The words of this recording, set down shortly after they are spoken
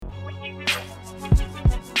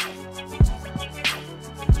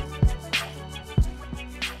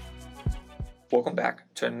Welcome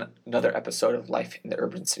back to another episode of Life in the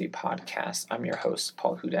Urban City podcast. I'm your host,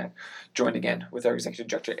 Paul Hudak, joined again with our executive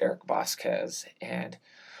director, Eric Vasquez. And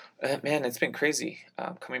man, it's been crazy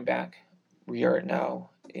coming back. We are now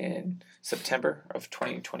in September of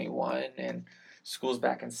 2021, and school's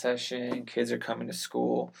back in session. Kids are coming to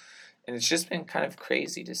school, and it's just been kind of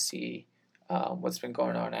crazy to see what's been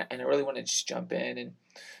going on. And I really want to just jump in and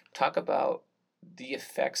talk about the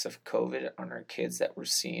effects of COVID on our kids that we're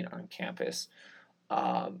seeing on campus,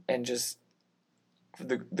 and just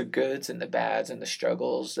the goods and the bads and the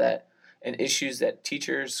struggles that and issues that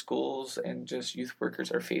teachers, schools, and just youth workers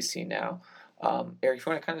are facing now. Eric, if you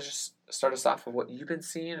want to kind of just start us off with what you've been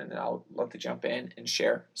seeing, and then I'll love to jump in and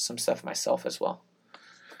share some stuff myself as well.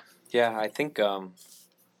 Yeah, I think,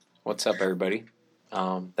 what's up, everybody?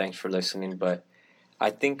 Thanks for listening. But I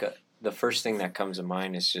think the first thing that comes to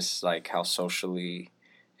mind is just like how socially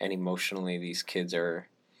and emotionally these kids are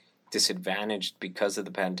disadvantaged because of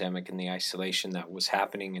the pandemic and the isolation that was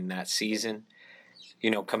happening in that season. You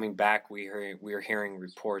know, coming back, we're hearing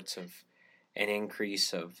reports of an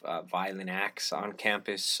increase of violent acts on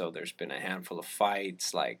campus. So there's been a handful of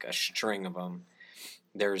fights, like a string of them.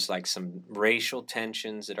 There's like some racial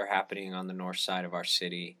tensions that are happening on the north side of our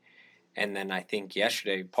city. And then I think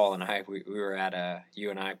yesterday, Paul and I, we were at you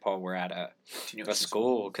and I, Paul, were at a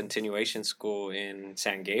continuation school in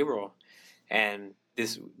San Gabriel. And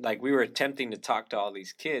this, like, we were attempting to talk to all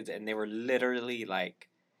these kids, and they were literally, like,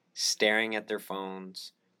 staring at their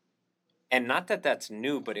phones. And not that that's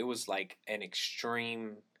new, but it was, like, an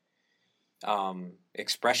extreme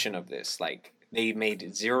expression of this. Like, they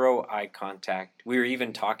made zero eye contact. We were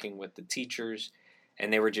even talking with the teachers,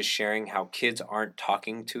 and they were just sharing how kids aren't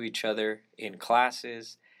talking to each other in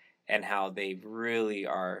classes and how they really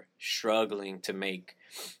are struggling to make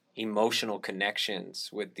emotional connections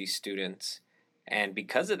with these students. And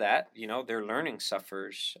because of that, you know, their learning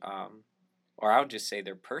suffers, or I would just say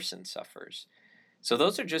their person suffers. So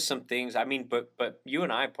those are just some things. I mean, but you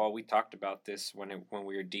and I, Paul, we talked about this when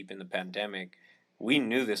we were deep in the pandemic. We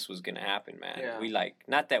knew this was going to happen, man. Yeah. We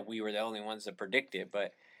not that we were the only ones that predict it,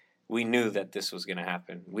 but we knew that this was going to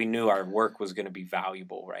happen. We knew our work was going to be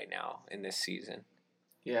valuable right now in this season.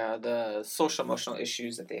 Yeah, the social emotional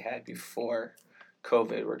issues that they had before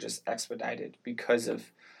COVID were just expedited because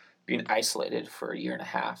of being isolated for a year and a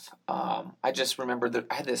half. I just remember that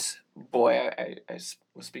I had this boy I was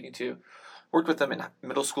speaking to, worked with him in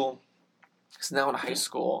middle school. He's now in high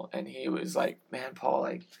school, and he was like, "Man, Paul,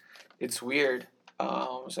 like, it's weird." I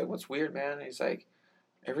was like, "What's weird, man?" And he's like,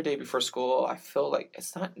 "Every day before school, I feel like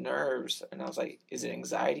it's not nerves." And I was like, "Is it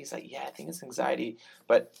anxiety?" He's like, "Yeah, I think it's anxiety.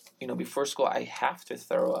 But, you know, before school, I have to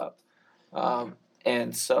throw up."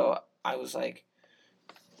 And so I was like,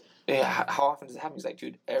 "Yeah, how often does it happen?" He's like,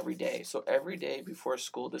 "Dude, every day." So every day before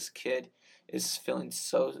school, this kid is feeling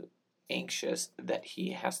so anxious that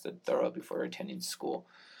he has to throw up before attending school.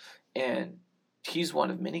 And he's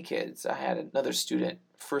one of many kids. I had another student,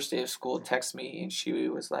 first day of school, text me, and she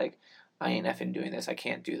was like, "I ain't effing doing this. I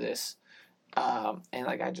can't do this." And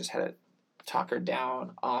like, I just had to talk her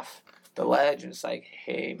down off the ledge, and it's like,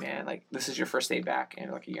 "Hey, man, like, this is your first day back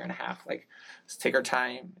in like a year and a half. Like, let's take our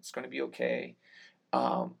time. It's going to be okay."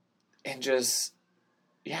 And just,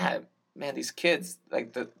 yeah, man, these kids,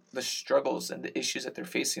 like the struggles and the issues that they're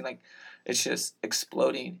facing, like, it's just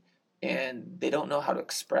exploding, and they don't know how to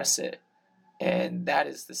express it. And that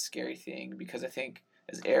is the scary thing, because I think,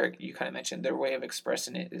 as Eric, you kind of mentioned, their way of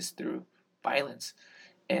expressing it is through violence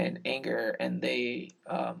and anger, and they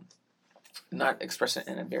not express it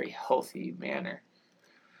in a very healthy manner.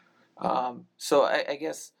 So I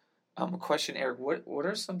guess a question, Eric, what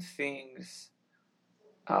are some things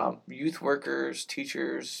youth workers,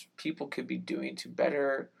 teachers, people could be doing to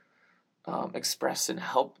better express and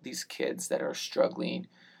help these kids that are struggling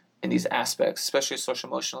in these aspects, especially social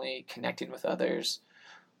emotionally, connecting with others?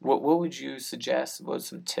 What would you suggest? What are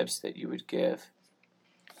some tips that you would give?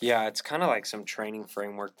 Yeah, it's kind of like some training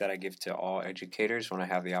framework that I give to all educators when I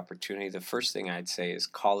have the opportunity. The first thing I'd say is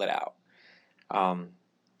call it out.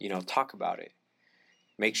 You know, talk about it.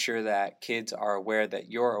 Make sure that kids are aware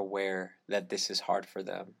that you're aware that this is hard for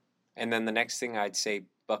them. And then the next thing I'd say,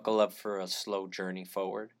 buckle up for a slow journey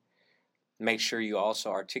forward. Make sure you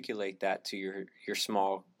also articulate that to your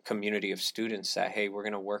small community of students that, hey, we're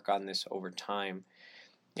going to work on this over time.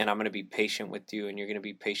 And I'm going to be patient with you, and you're going to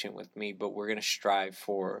be patient with me, but we're going to strive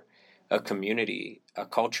for a community, a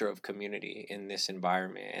culture of community in this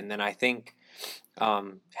environment. And then I think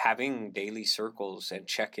having daily circles and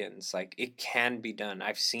check-ins, like, it can be done.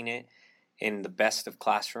 I've seen it in the best of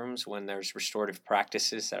classrooms when there's restorative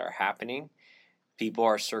practices that are happening. People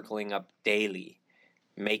are circling up daily,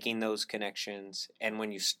 making those connections. And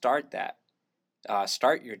when you start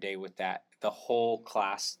start your day with that, the whole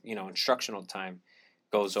class, instructional time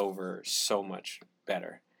goes over so much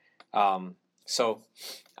better. So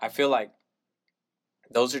I feel like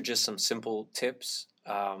those are just some simple tips.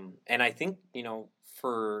 And I think,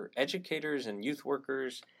 for educators and youth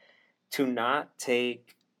workers to not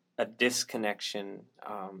take a disconnection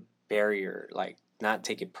barrier, like not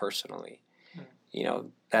take it personally,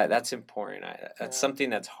 that's important. That's something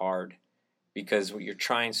that's hard because you're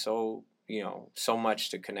trying so much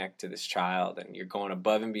to connect to this child, and you're going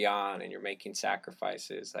above and beyond, and you're making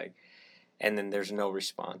sacrifices, and then there's no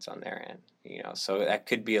response on their end, so that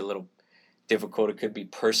could be a little difficult. It could be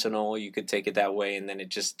personal. You could take it that way, and then it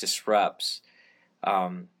just disrupts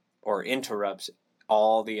or interrupts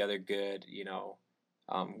all the other good,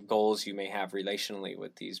 goals you may have relationally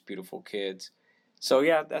with these beautiful kids. So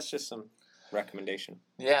yeah, that's just some recommendation.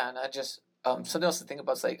 Yeah, and I just something else to think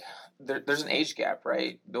about is like there's an age gap,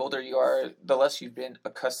 right? The older you are, the less you've been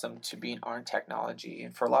accustomed to being on technology,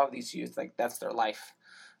 and for a lot of these youth, like that's their life,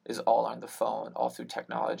 is all on the phone, all through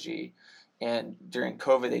technology. And during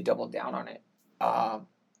COVID, they doubled down on it.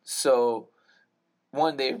 So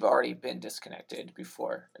one, they've already been disconnected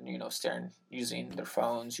before, and using their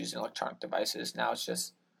phones, using electronic devices. Now it's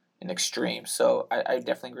just an extreme. So I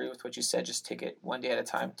definitely agree with what you said. Just take it one day at a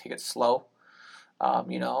time. Take it slow.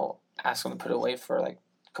 Ask them to put it away for like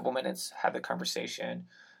a couple minutes, have the conversation,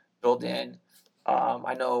 build in.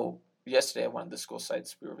 I know yesterday at one of the school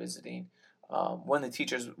sites we were visiting, one of the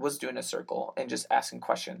teachers was doing a circle and just asking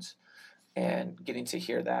questions and getting to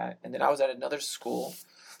hear that. And then I was at another school,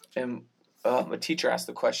 and a teacher asked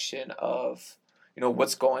the question of,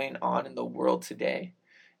 what's going on in the world today?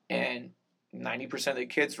 And 90% of the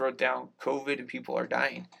kids wrote down COVID and people are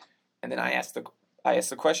dying. And then I asked the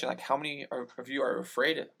question, like, how many of you are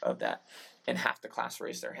afraid of that? And half the class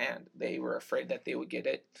raised their hand. They were afraid that they would get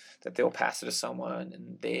it, that they'll pass it to someone,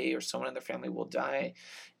 and they or someone in their family will die.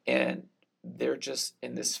 And they're just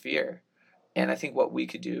in this fear. And I think what we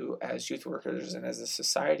could do as youth workers and as a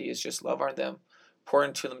society is just love on them, pour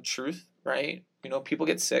into them truth, right? People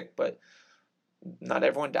get sick, but not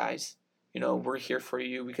everyone dies. We're here for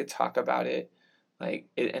you. We could talk about it.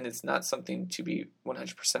 And it's not something to be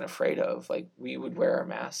 100% afraid of. Like, we would wear our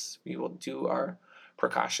masks. We will do our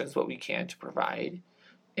precautions, what we can to provide.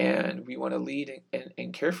 And we want to lead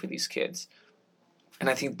and care for these kids. And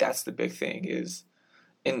I think that's the big thing is,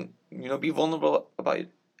 and, be vulnerable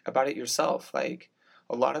about it yourself. Like,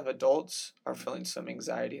 a lot of adults are feeling some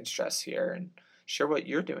anxiety and stress here, and share what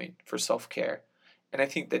you're doing for self-care. And I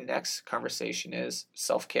think the next conversation is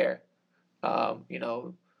self-care.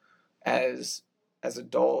 As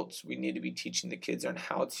adults, we need to be teaching the kids on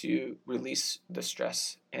how to release the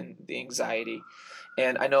stress and the anxiety.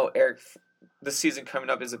 And I know, Eric, this season coming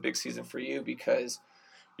up is a big season for you because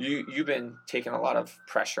you've been taking a lot of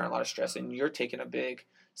pressure and a lot of stress, and you're taking a big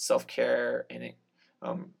self-care and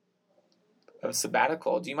a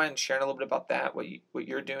sabbatical. Do you mind sharing a little bit about that, what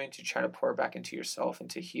you're doing to try to pour back into yourself and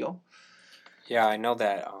to heal? Yeah, I know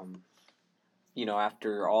that,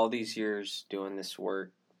 after all these years doing this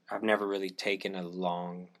work, I've never really taken a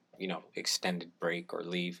long, extended break or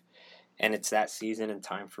leave. And it's that season and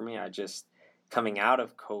time for me. Coming out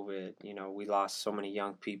of COVID, we lost so many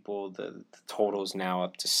young people. The total's now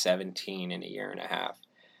up to 17 in a year and a half.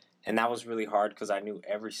 And that was really hard because I knew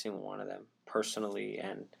every single one of them personally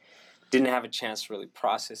and didn't have a chance to really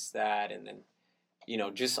process that. And then,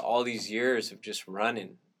 just all these years of just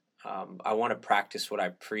running. I want to practice what I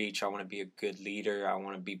preach. I want to be a good leader. I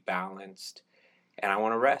want to be balanced. And I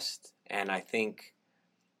want to rest. And I think,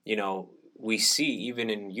 we see even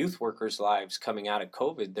in youth workers' lives coming out of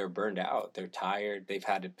COVID, they're burned out. They're tired. They've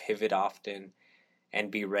had to pivot often and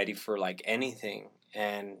be ready for like anything.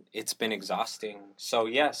 And it's been exhausting. So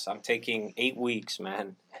yes, I'm taking 8 weeks,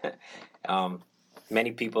 man.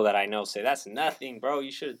 Many people that I know say, that's nothing, bro.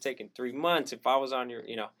 You should have taken 3 months if I was on your,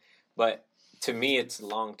 But to me, it's a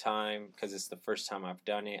long time because it's the first time I've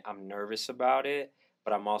done it. I'm nervous about it,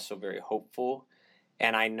 but I'm also very hopeful.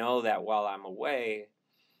 And I know that while I'm away,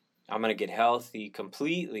 I'm going to get healthy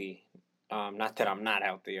completely. Not that I'm not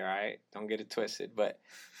healthy, all right? Don't get it twisted, but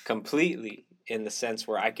completely in the sense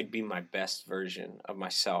where I could be my best version of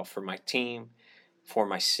myself for my team, for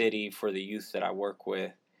my city, for the youth that I work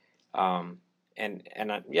with. I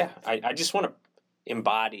just want to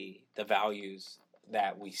embody the values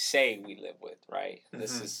that we say we live with, right?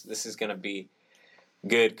 Mm-hmm. This is going to be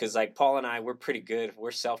good because like Paul and I, we're pretty good. We're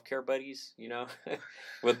self-care buddies, we'll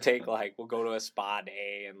go to a spa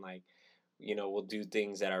day and like we'll do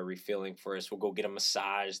things that are refilling for us. We'll go get a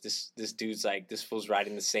massage. This dude's like, this fool's right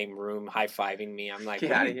in the same room, high-fiving me. I'm like,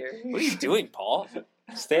 Get out of here. What are you doing, Paul?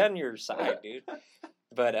 Stay on your side, dude.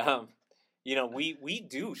 But we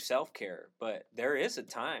do self-care, but there is a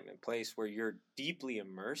time and place where you're deeply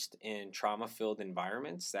immersed in trauma-filled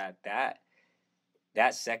environments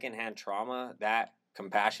that secondhand trauma, that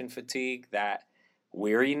compassion fatigue, that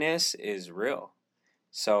weariness is real.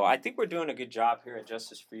 So I think we're doing a good job here at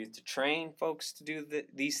Justice for Youth to train folks to do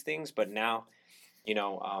these things. But now,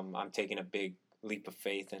 I'm taking a big leap of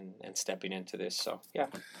faith and stepping into this. So, yeah.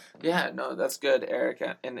 Yeah, no, that's good, Eric.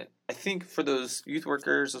 And I think for those youth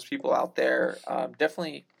workers, those people out there,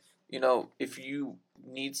 definitely, if you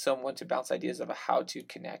need someone to bounce ideas of how to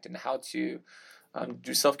connect and how to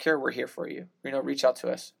do self-care, we're here for you. Reach out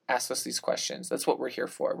to us. Ask us these questions. That's what we're here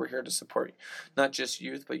for. We're here to support not just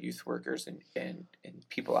youth, but youth workers and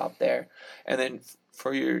people out there. And then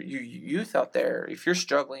for your youth out there, if you're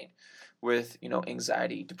struggling with,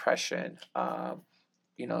 anxiety, depression,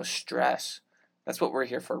 stress, that's what we're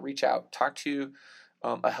here for. Reach out. Talk to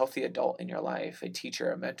a healthy adult in your life, a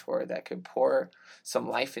teacher, a mentor that could pour some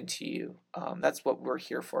life into you. That's what we're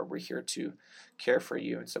here for. We're here to care for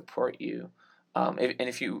you and support you.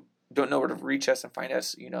 If you don't know where to reach us and find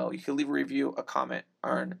us, you can leave a review, a comment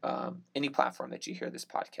on any platform that you hear this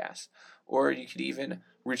podcast. Or you could even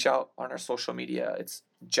reach out on our social media. It's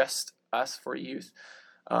Just Us for Youth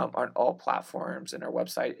on all platforms. And our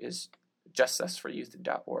website is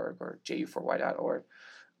justusforyouth.org or ju4y.org.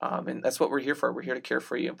 And that's what we're here for. We're here to care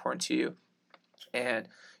for you, important to you. And,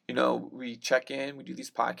 we check in. We do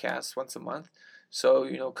these podcasts once a month.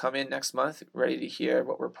 So, come in next month ready to hear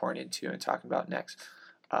what we're pouring into and talking about next.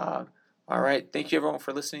 All right. Thank you, everyone,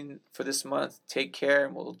 for listening for this month. Take care,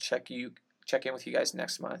 and we'll check in with you guys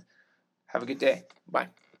next month. Have a good day. Bye.